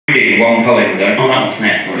one poem and go, oh, that was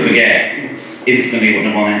next, and I forget instantly what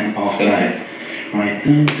the one after that is. Right.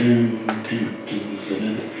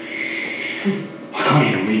 I can't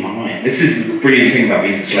even read my mind. This is the brilliant thing about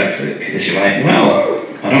being dyslexic, is you're like, well,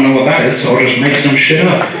 I don't know what that is, so I'll just make some shit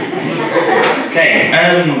up. Okay,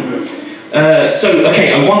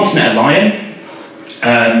 I once met a lion.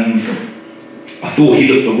 I thought he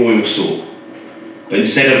looked the royal sort, but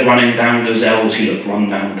instead of running down gazelles, he looked run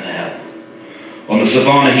down to hell. On the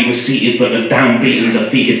savannah he was seated, but downbeaten,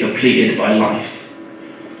 defeated, depleted by life.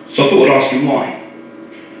 So I thought I'd ask him why.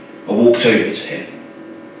 I walked over to him,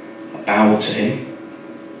 I bowed to him,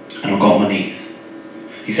 and I got on my knees.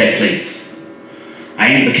 He said, please, I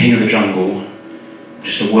ain't the king of the jungle, I'm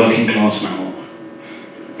just a working class mammal.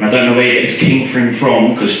 And I don't know where you get this king thing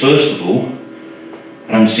from, because first of all,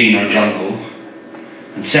 I don't see no jungle,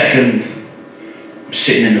 and second, I'm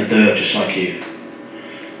sitting in the dirt just like you.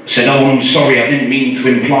 I said, oh, I'm sorry, I didn't mean to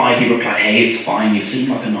imply. He replied, hey, it's fine, you seem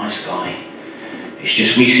like a nice guy. It's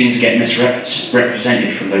just we seem to get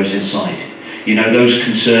misrepresented from those inside. You know, those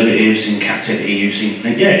conservatives in captivity who seem to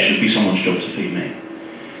think, yeah, it should be someone's job to feed me.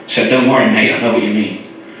 I said, don't worry, mate, I know what you mean.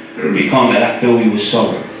 But you can't let that fill you with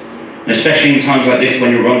sorrow. And especially in times like this,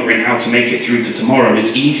 when you're wondering how to make it through to tomorrow,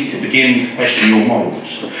 it's easy to begin to question your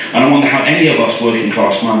morals. And I wonder how any of us working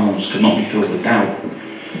class mammals could not be filled with doubt,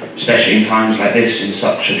 especially in times like this, in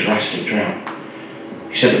such a drastic drought.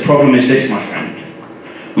 He said, the problem is this, my friend.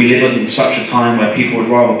 We live in such a time where people would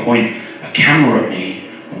rather point a camera at me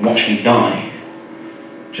and watch me die,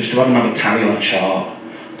 just to have another tally on a chart,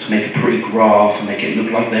 to make a pretty graph and make it look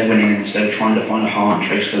like they're winning instead of trying to find a heart and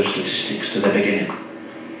trace those statistics to their beginning.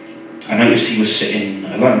 I noticed he was sitting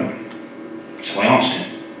alone, so I asked him,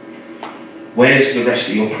 where's the rest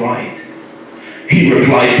of your pride? He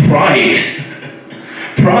replied, pride.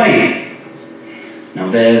 Pride. Now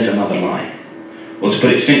there's another lie. Or to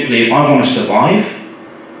put it simply, if I want to survive,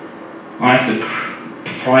 I have to,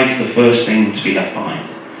 pride's the first thing to be left behind.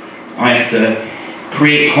 I have to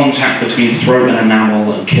create contact between throat and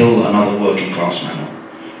enamel and kill another working class mammal.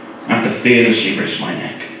 I have to fearlessly risk my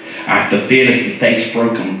neck. I have to fearlessly face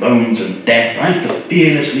broken bones and death. I have to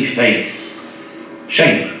fearlessly face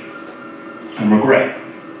shame and regret,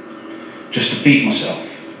 just to feed myself,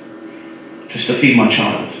 just to feed my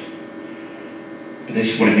child. But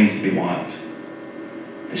this is what it means to be wild.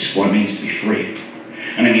 This is what it means to be free.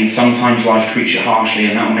 And it means sometimes life treats you harshly,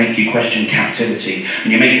 and that will make you question captivity.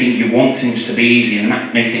 And you may think you want things to be easy, and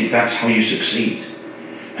that may think that's how you succeed.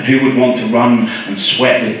 And who would want to run and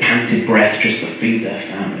sweat with panted breath just to feed their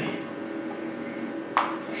family?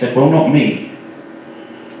 I said, well, not me.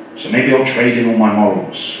 So maybe I'll trade in all my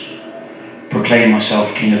morals, proclaim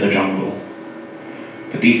myself king of the jungle.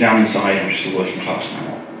 But deep down inside, I'm just a working class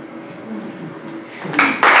mammal.